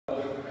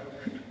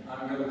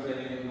I'm gonna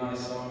play my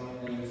song,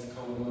 and it's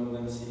called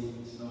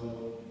Bengtsson. So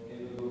here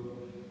we go.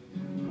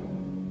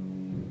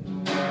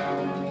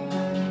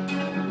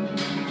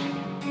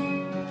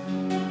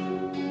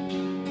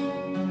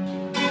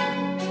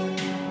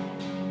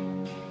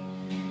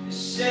 They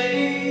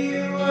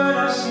say what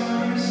I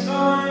saw in the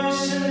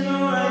stars, and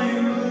know that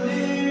you will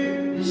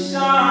live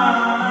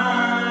beside.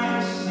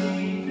 I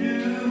see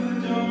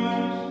through the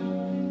doors.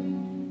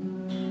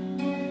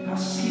 I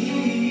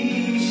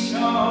see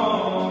stars.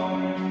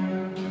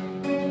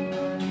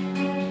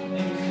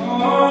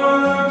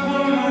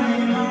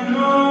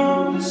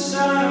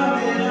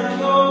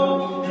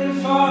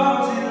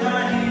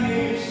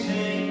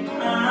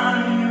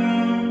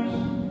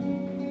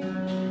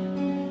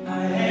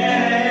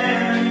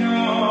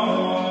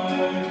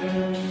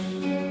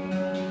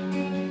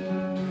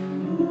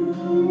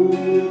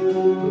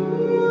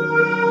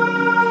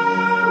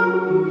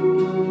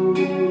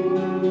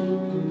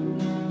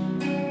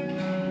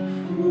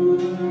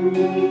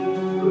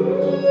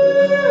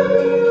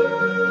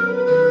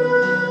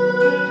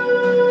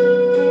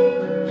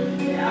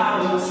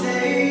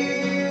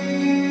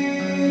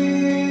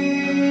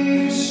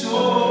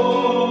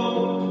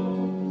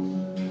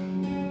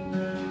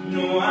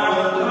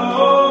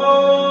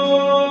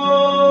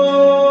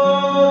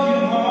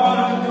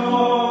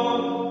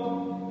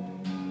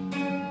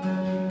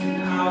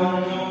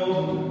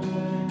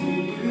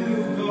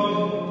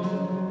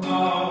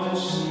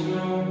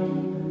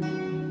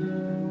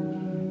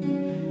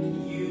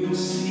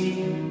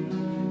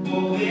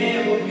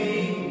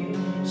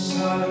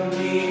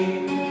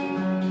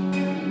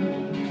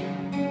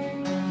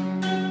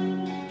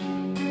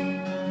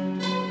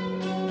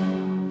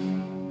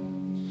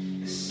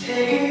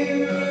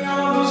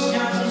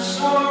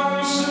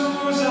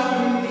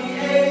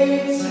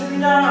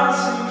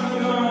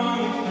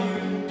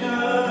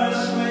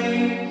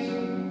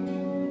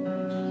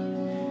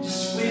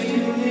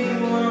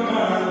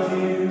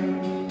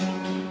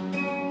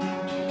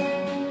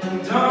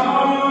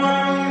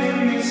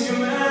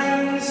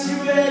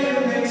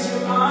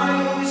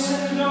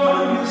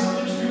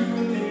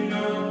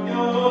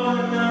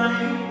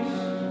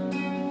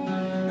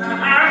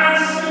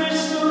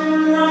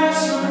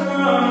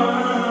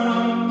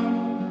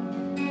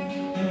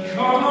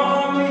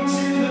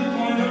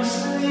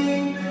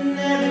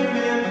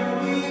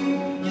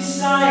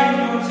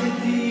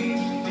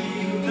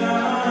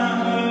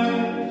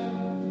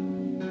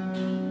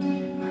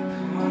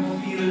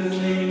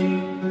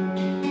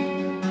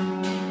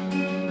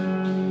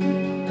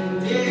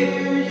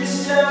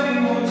 Tell me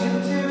what to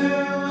do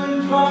and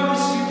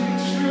promise you be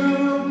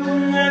true, but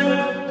never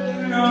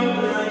know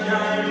like I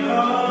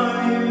love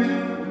you.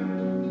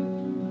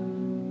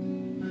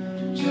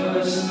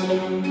 Just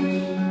don't.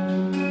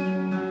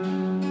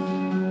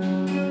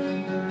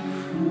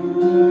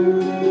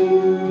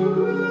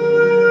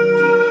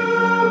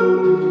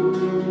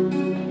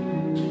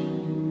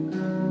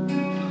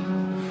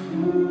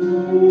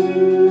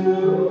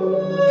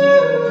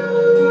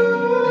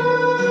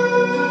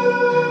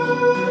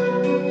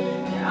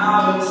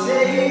 I'll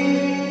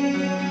take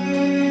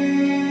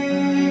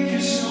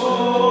your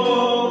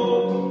soul.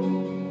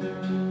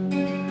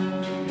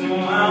 No,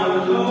 I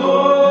will go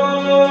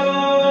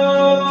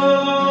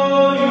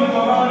you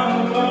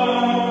wanna go,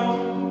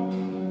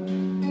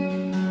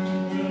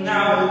 and I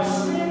will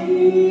take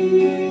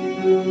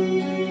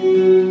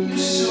your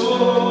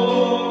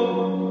soul.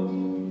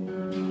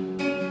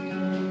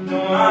 No,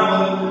 I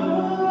will go.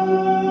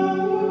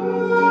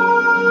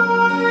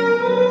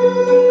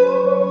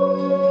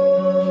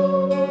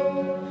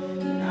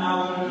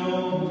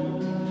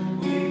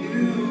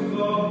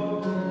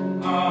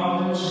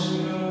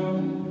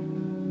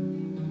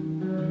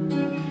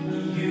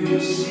 You'll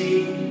see,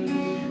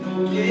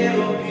 oh,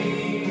 it'll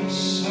be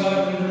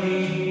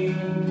suddenly.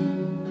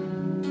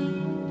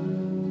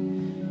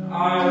 I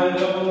will